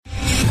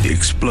The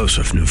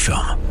explosive new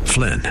film,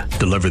 Flynn,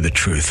 deliver the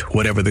truth,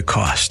 whatever the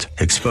cost.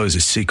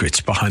 Exposes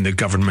secrets behind the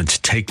government's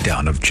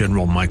takedown of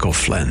General Michael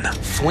Flynn.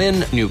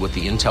 Flynn knew what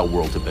the intel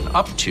world had been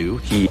up to.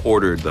 He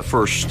ordered the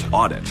first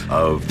audit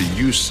of the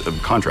use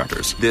of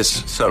contractors.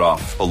 This set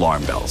off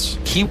alarm bells.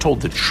 He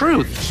told the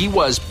truth. He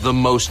was the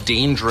most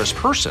dangerous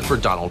person for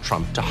Donald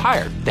Trump to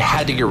hire. They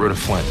had to get rid of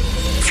Flynn.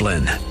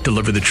 Flynn,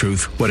 deliver the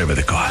truth, whatever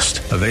the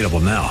cost. Available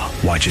now.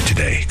 Watch it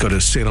today. Go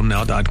to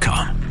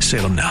salemnow.com.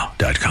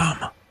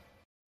 salemnow.com.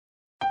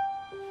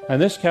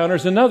 And this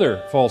counters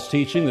another false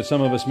teaching that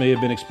some of us may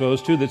have been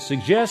exposed to that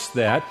suggests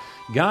that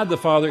God the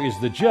Father is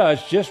the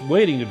judge just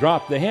waiting to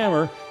drop the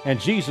hammer, and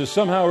Jesus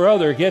somehow or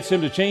other gets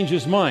him to change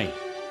his mind.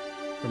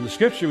 From the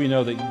Scripture we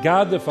know that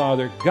God the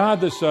Father,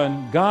 God the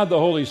Son, God the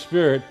Holy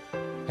Spirit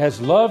has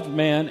loved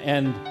man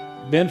and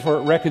been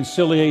for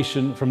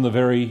reconciliation from the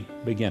very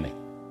beginning.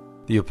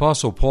 The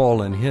Apostle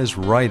Paul, in his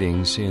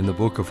writings in the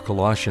book of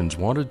Colossians,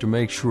 wanted to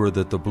make sure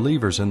that the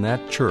believers in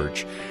that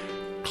church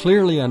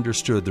clearly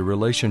understood the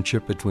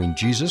relationship between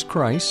Jesus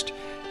Christ,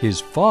 his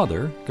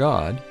Father,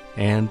 God,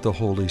 and the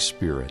Holy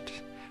Spirit.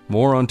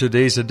 More on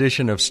today's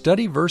edition of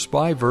Study Verse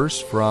by Verse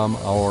from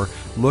our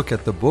look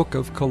at the book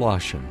of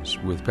Colossians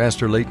with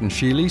Pastor Leighton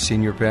Sheely,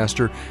 Senior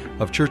Pastor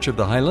of Church of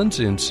the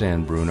Highlands in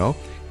San Bruno.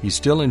 He's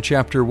still in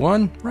chapter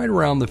 1, right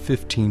around the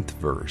 15th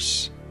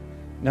verse.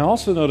 Now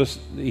also notice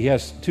he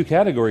has two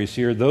categories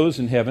here, those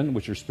in heaven,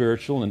 which are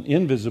spiritual and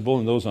invisible,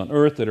 and those on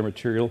earth that are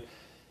material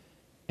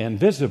and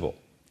visible.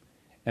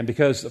 And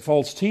because the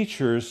false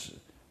teachers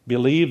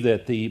believed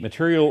that the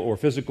material or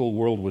physical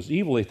world was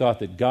evil, they thought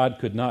that God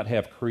could not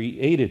have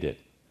created it.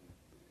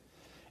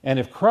 And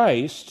if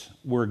Christ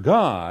were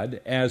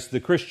God, as the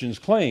Christians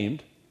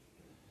claimed,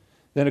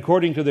 then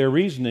according to their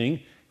reasoning,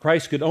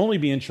 Christ could only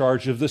be in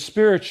charge of the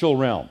spiritual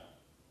realm.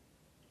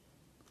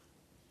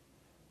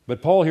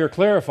 But Paul here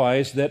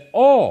clarifies that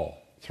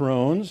all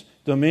thrones,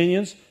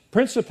 dominions,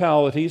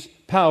 principalities,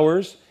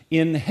 powers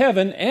in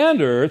heaven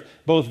and earth,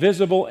 both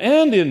visible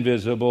and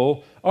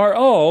invisible, are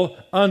all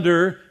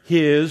under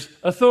his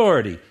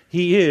authority.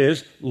 He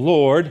is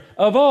Lord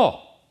of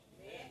all.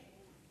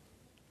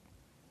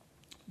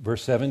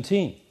 Verse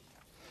 17,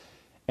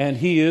 and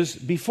he is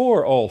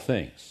before all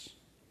things,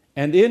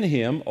 and in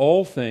him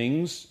all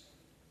things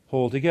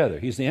hold together.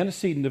 He's the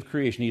antecedent of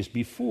creation. He is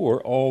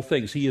before all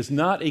things. He is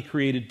not a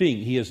created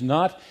being. He is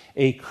not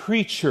a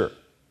creature.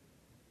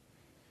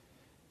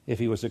 If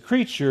he was a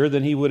creature,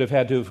 then he would have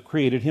had to have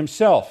created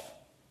himself,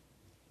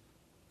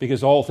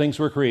 because all things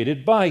were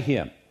created by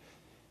him.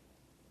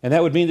 And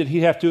that would mean that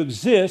he'd have to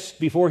exist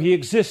before he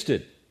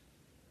existed,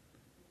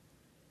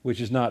 which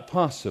is not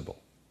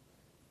possible.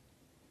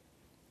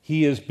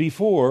 He is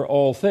before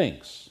all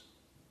things.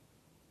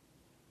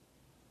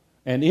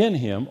 And in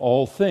him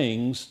all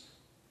things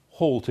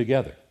hold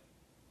together.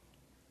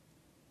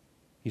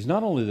 He's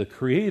not only the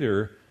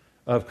creator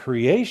of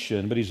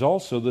creation, but he's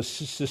also the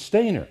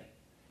sustainer.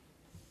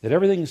 That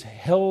everything's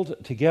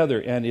held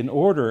together and in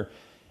order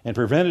and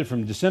prevented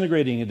from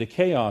disintegrating into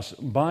chaos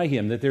by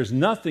him, that there's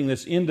nothing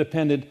that's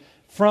independent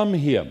from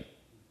him.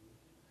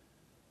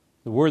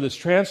 The word that's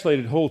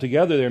translated hold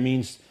together there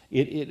means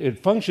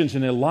it functions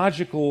in a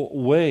logical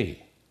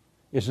way.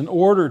 It's an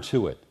order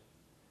to it.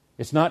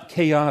 It's not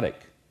chaotic.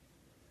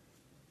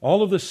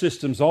 All of the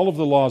systems, all of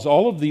the laws,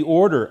 all of the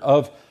order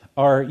of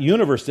our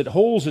universe that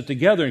holds it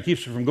together and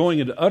keeps it from going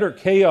into utter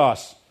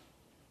chaos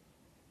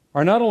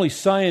are not only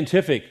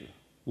scientific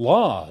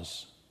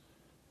laws,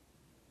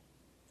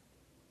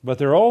 but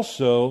they're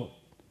also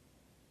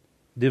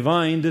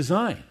divine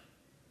design.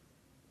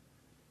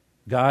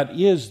 God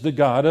is the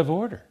God of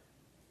order.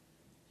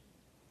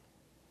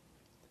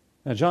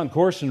 Now, John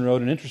Corson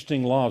wrote an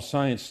interesting law of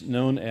science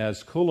known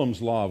as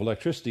Coulomb's law of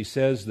electricity,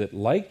 says that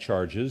like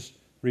charges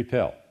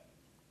repel.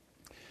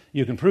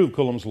 You can prove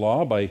Coulomb's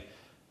law by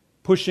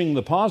pushing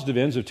the positive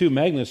ends of two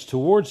magnets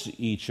towards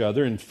each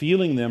other and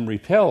feeling them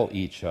repel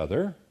each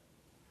other.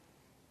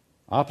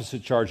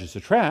 Opposite charges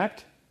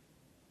attract,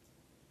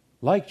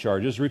 like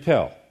charges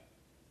repel.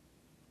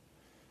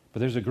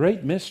 But there's a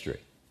great mystery.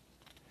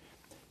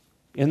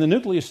 In the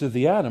nucleus of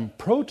the atom,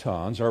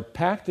 protons are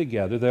packed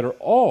together that are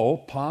all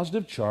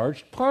positive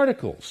charged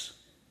particles.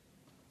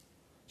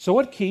 So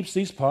what keeps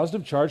these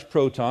positive charged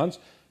protons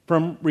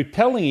from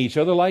repelling each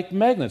other like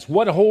magnets?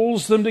 What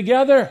holds them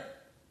together?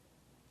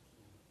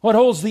 What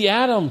holds the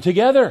atom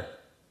together?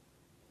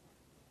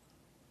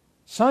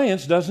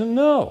 Science doesn't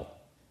know.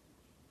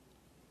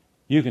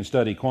 You can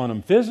study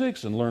quantum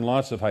physics and learn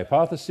lots of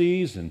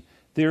hypotheses and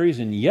theories,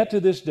 and yet to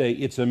this day,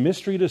 it's a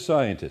mystery to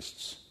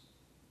scientists,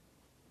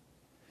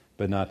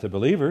 but not to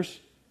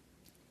believers.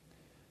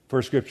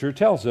 For Scripture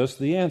tells us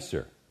the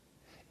answer.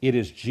 It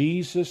is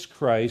Jesus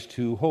Christ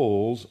who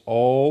holds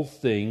all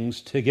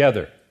things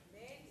together.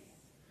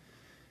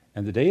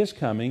 And the day is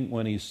coming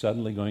when he's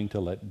suddenly going to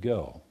let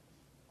go.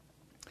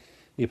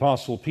 The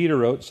Apostle Peter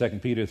wrote, 2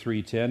 Peter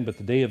 3:10, but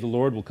the day of the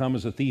Lord will come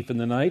as a thief in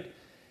the night,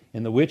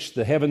 in the which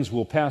the heavens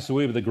will pass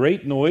away with a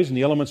great noise, and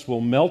the elements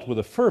will melt with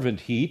a fervent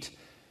heat.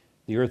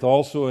 The earth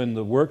also and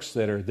the works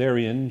that are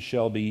therein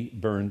shall be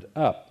burned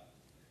up.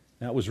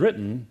 Now, it was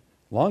written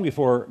long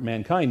before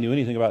mankind knew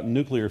anything about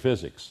nuclear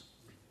physics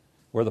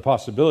or the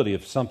possibility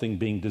of something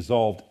being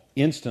dissolved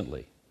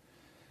instantly.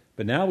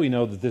 But now we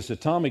know that this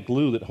atomic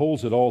glue that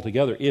holds it all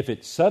together, if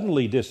it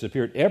suddenly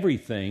disappeared,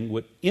 everything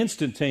would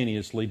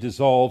instantaneously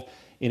dissolve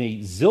in a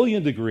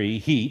zillion degree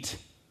heat,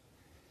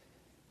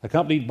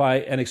 accompanied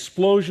by an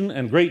explosion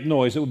and great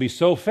noise. It would be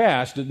so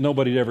fast that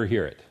nobody'd ever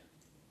hear it.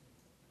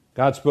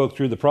 God spoke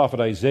through the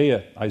prophet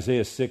Isaiah,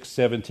 Isaiah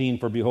 6:17,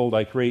 "For behold,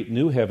 I create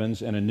new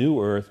heavens and a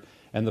new earth,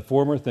 and the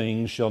former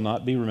things shall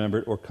not be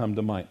remembered or come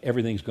to mind."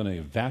 Everything's going to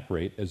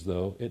evaporate as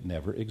though it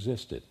never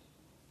existed.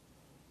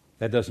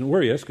 That doesn't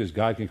worry us because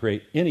God can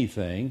create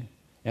anything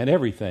and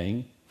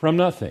everything from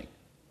nothing.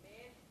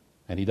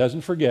 And He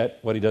doesn't forget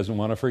what He doesn't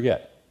want to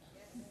forget.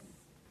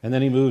 And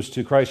then He moves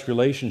to Christ's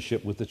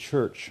relationship with the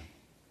church.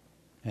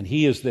 And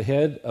He is the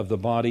head of the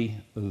body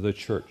of the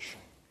church.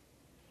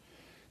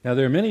 Now,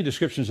 there are many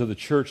descriptions of the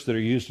church that are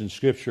used in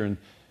Scripture,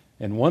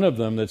 and one of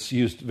them that's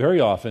used very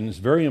often, is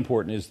very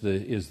important, is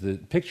the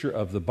picture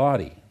of the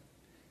body.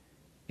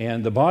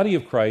 And the body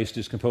of Christ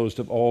is composed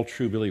of all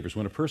true believers.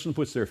 When a person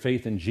puts their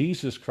faith in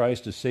Jesus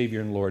Christ as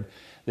Savior and Lord,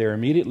 they are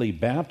immediately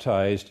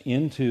baptized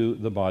into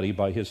the body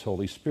by His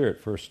Holy Spirit,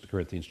 1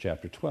 Corinthians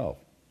chapter 12.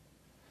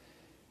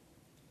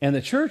 And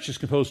the church is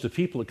composed of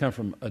people that come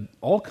from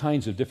all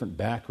kinds of different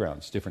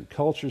backgrounds, different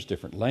cultures,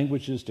 different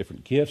languages,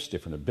 different gifts,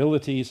 different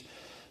abilities.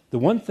 The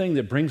one thing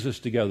that brings us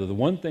together, the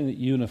one thing that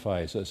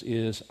unifies us,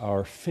 is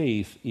our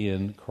faith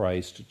in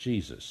Christ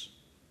Jesus.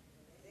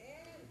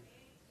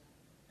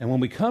 And when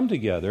we come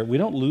together, we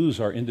don't lose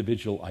our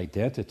individual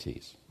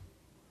identities,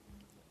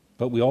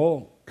 but we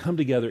all come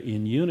together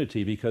in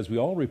unity because we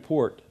all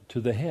report to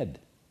the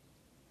head,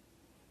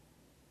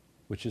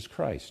 which is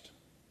Christ.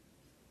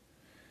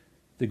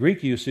 The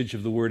Greek usage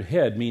of the word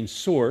head means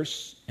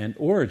source and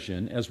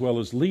origin, as well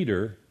as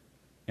leader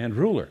and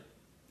ruler.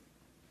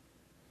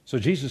 So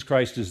Jesus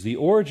Christ is the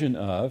origin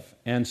of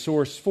and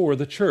source for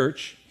the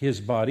church, His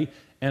body,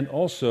 and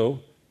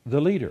also the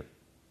leader.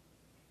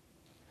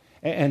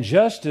 And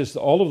just as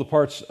all of the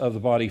parts of the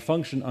body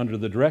function under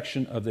the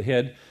direction of the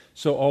head,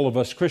 so all of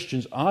us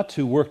Christians ought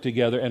to work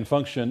together and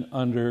function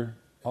under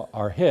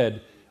our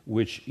head,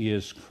 which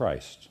is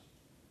Christ.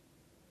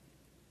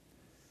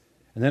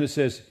 And then it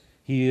says,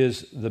 He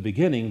is the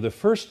beginning, the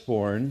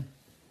firstborn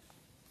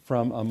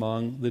from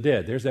among the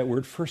dead. There's that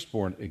word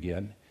firstborn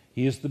again.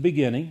 He is the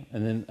beginning,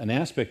 and then an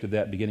aspect of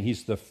that beginning,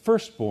 He's the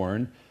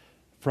firstborn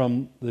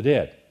from the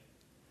dead.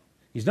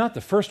 He's not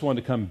the first one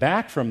to come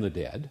back from the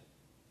dead,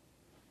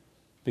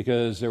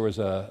 because there was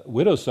a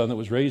widow's son that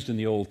was raised in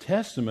the Old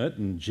Testament,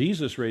 and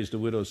Jesus raised a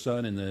widow's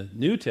son in the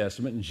New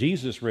Testament, and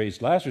Jesus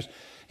raised Lazarus.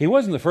 He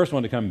wasn't the first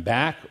one to come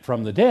back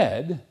from the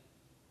dead,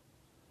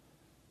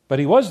 but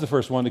He was the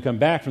first one to come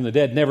back from the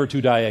dead, never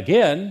to die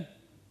again,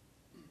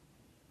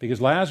 because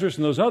Lazarus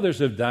and those others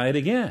have died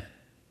again.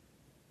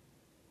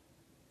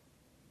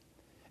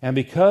 And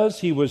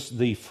because He was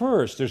the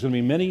first, there's going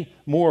to be many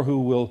more who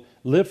will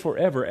live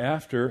forever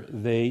after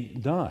they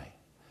die.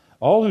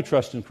 All who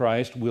trust in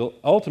Christ will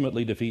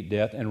ultimately defeat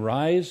death and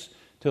rise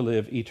to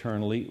live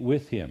eternally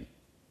with Him.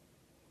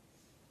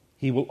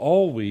 He will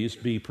always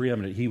be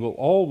preeminent. He will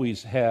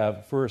always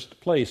have first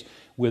place.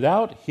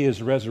 Without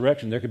His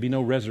resurrection, there could be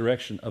no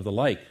resurrection of the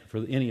like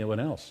for anyone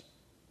else.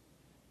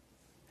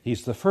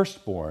 He's the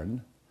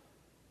firstborn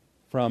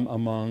from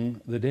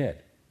among the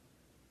dead.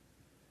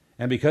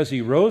 And because He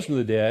rose from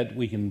the dead,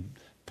 we can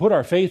put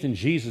our faith in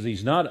Jesus.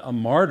 He's not a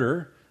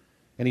martyr,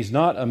 and He's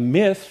not a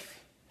myth,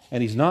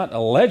 and He's not a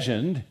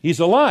legend. He's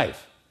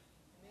alive,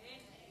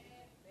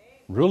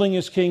 ruling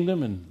His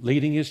kingdom and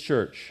leading His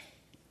church,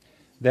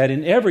 that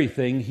in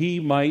everything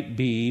He might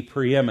be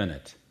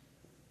preeminent.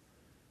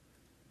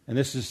 And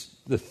this is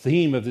the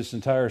theme of this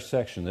entire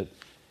section, that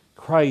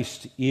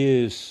Christ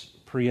is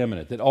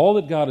preeminent, that all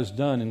that God has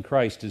done in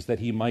Christ is that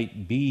He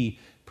might be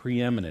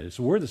preeminent. It's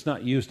a word that's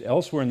not used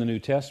elsewhere in the New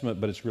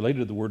Testament, but it's related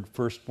to the word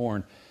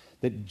firstborn,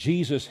 that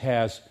Jesus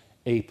has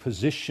a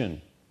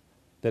position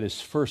that is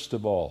first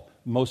of all,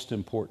 most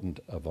important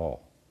of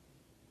all.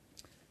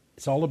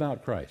 It's all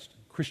about Christ.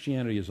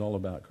 Christianity is all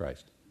about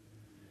Christ.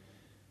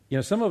 You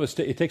know, some of us,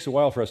 it takes a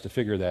while for us to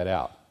figure that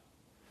out,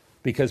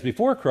 because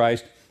before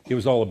Christ, it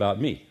was all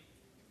about me.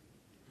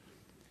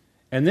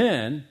 And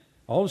then,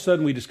 all of a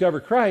sudden, we discover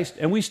Christ,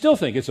 and we still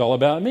think it's all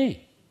about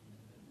me.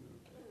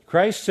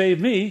 Christ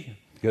saved me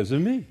because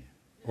of me,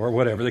 or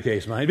whatever the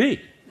case might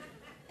be.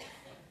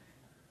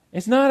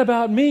 It's not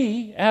about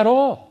me at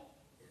all.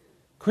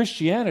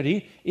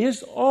 Christianity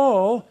is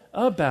all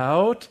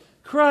about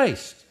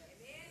Christ.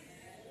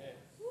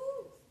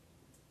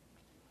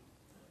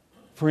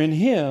 For in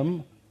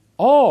Him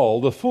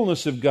all the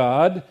fullness of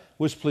God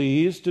was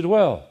pleased to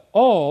dwell.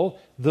 All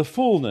the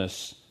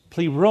fullness,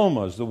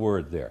 pleroma is the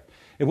word there.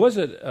 It was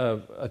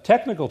a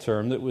technical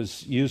term that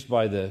was used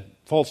by the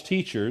false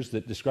teachers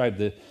that described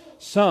the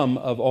sum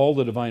of all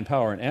the divine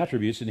power and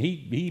attributes,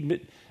 and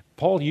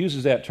Paul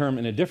uses that term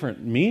in a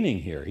different meaning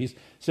here. He's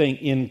saying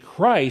in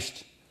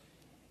Christ,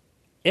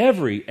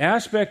 every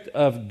aspect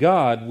of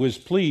God was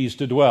pleased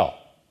to dwell.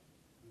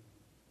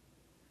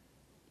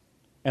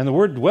 And the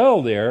word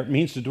dwell there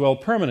means to dwell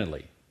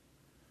permanently.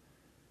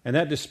 And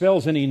that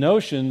dispels any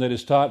notion that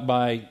is taught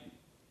by,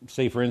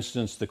 say, for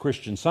instance, the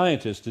Christian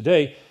scientists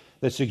today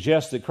that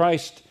suggests that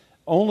Christ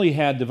only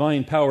had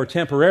divine power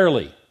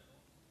temporarily,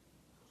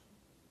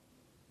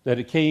 that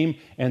it came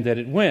and that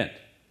it went.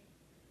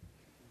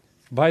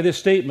 By this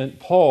statement,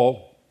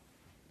 Paul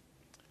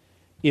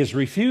is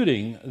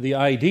refuting the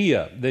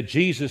idea that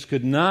Jesus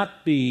could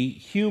not be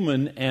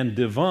human and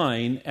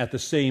divine at the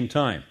same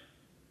time.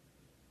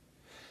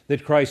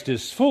 That Christ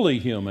is fully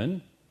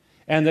human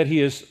and that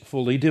he is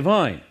fully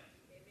divine.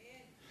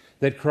 Amen.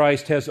 That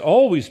Christ has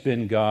always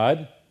been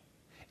God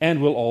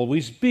and will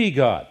always be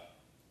God.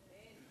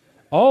 Amen.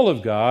 All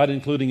of God,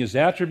 including his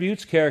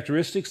attributes,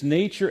 characteristics,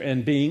 nature,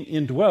 and being,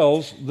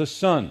 indwells the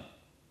Son.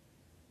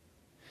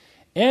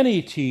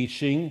 Any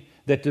teaching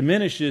that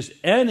diminishes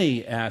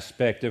any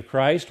aspect of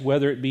Christ,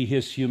 whether it be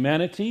his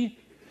humanity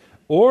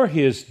or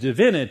his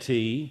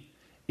divinity,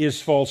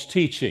 is false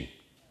teaching.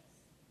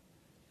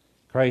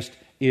 Christ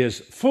is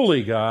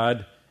fully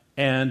God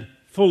and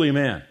fully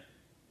man.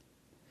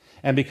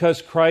 And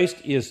because Christ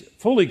is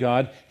fully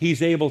God,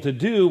 he's able to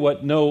do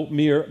what no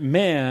mere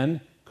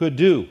man could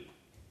do: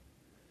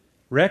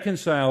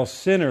 reconcile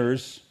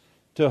sinners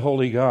to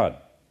holy God.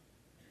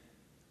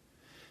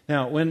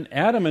 Now, when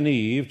Adam and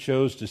Eve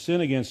chose to sin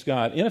against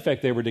God, in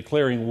effect they were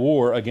declaring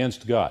war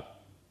against God.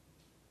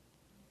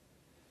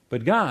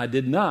 But God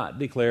did not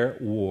declare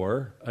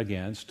war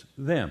against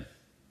them.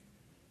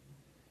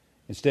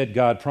 Instead,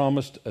 God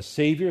promised a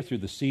Savior through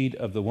the seed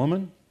of the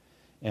woman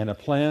and a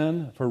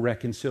plan for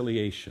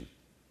reconciliation.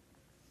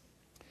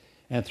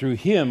 And through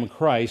him,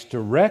 Christ, to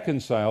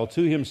reconcile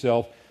to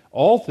himself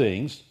all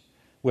things,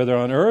 whether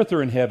on earth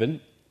or in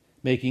heaven,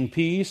 making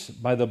peace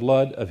by the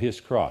blood of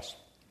his cross.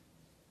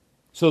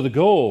 So the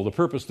goal, the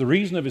purpose, the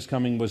reason of his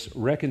coming was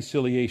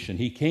reconciliation.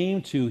 He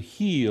came to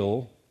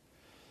heal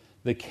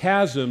the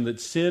chasm that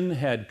sin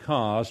had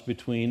caused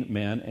between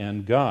man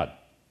and God.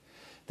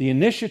 The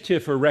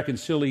initiative for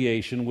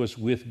reconciliation was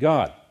with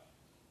God.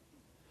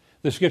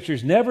 The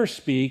Scriptures never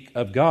speak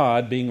of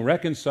God being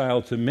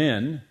reconciled to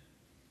men,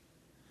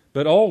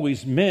 but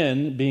always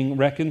men being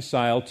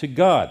reconciled to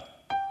God.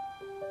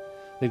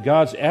 That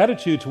God's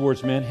attitude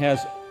towards men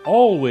has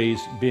always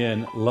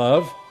been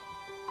love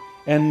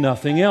and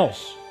nothing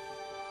else.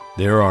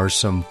 There are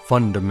some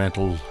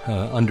fundamental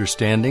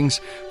understandings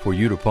for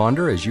you to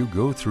ponder as you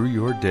go through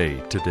your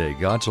day today.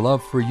 God's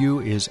love for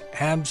you is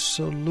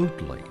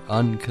absolutely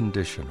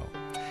unconditional.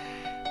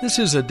 This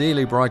is a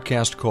daily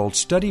broadcast called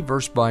Study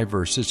Verse by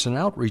Verse. It's an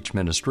outreach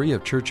ministry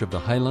of Church of the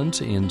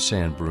Highlands in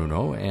San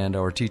Bruno, and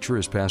our teacher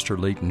is Pastor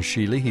Leighton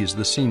Sheely. He's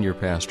the senior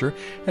pastor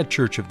at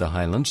Church of the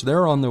Highlands.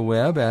 They're on the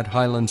web at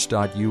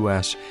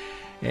highlands.us.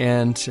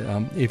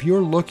 And if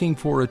you're looking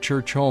for a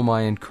church home,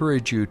 I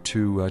encourage you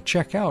to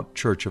check out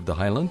Church of the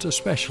Highlands,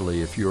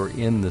 especially if you're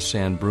in the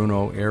San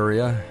Bruno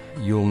area.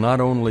 You'll not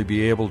only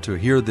be able to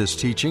hear this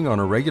teaching on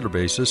a regular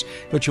basis,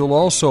 but you'll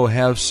also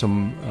have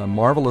some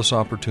marvelous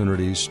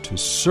opportunities to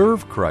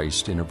serve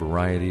Christ in a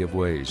variety of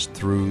ways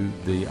through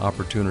the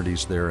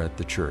opportunities there at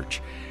the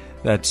church.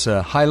 That's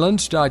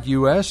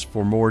highlands.us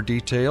for more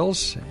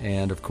details,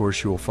 and of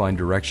course you'll find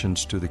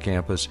directions to the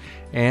campus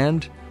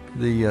and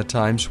the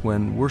times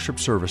when worship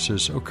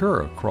services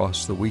occur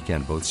across the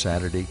weekend, both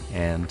Saturday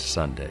and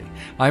Sunday.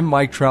 I'm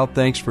Mike Trout.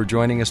 Thanks for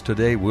joining us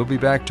today. We'll be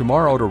back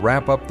tomorrow to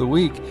wrap up the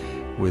week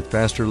with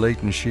Pastor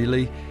Leighton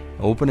Sheely,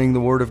 opening the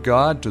Word of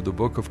God to the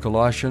book of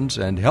Colossians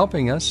and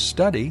helping us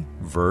study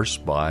verse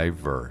by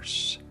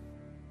verse.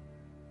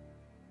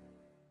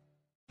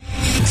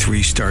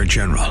 3-star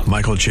General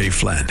Michael J.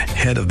 Flynn,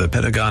 head of the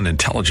Pentagon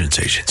Intelligence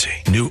Agency,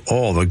 knew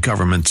all the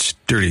government's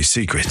dirty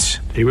secrets.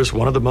 He was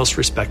one of the most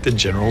respected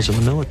generals in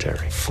the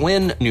military.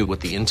 Flynn knew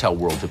what the intel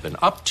world had been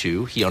up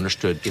to. He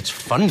understood its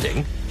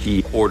funding.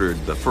 He ordered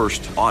the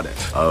first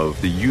audit of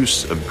the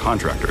use of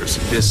contractors.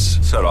 This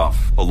set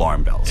off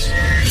alarm bells.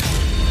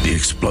 The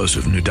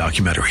explosive new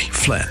documentary,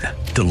 Flynn,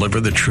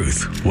 Deliver the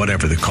Truth,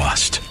 Whatever the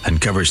Cost,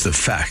 uncovers the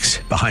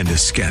facts behind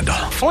this scandal.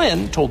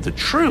 Flynn told the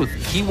truth.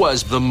 He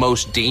was the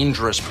most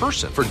dangerous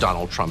person for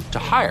Donald Trump to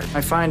hire. I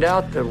find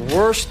out the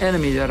worst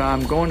enemy that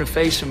I'm going to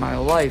face in my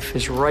life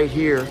is right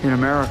here in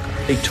America.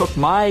 They took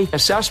my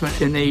assessment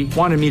and they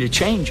wanted me to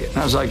change it. And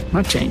I was like, I'm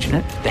not changing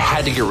it. They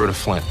had to get rid of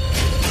Flynn.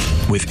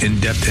 With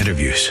in-depth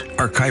interviews,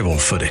 archival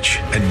footage,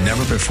 and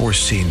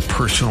never-before-seen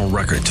personal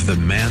records of the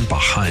man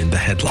behind the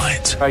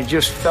headlines. I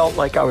just felt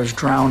like I was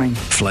drowning.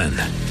 Flynn,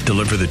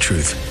 Deliver the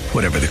Truth,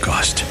 Whatever the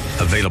Cost.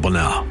 Available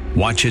now.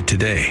 Watch it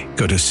today.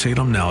 Go to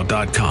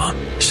salemnow.com.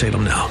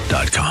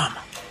 salemnow.com.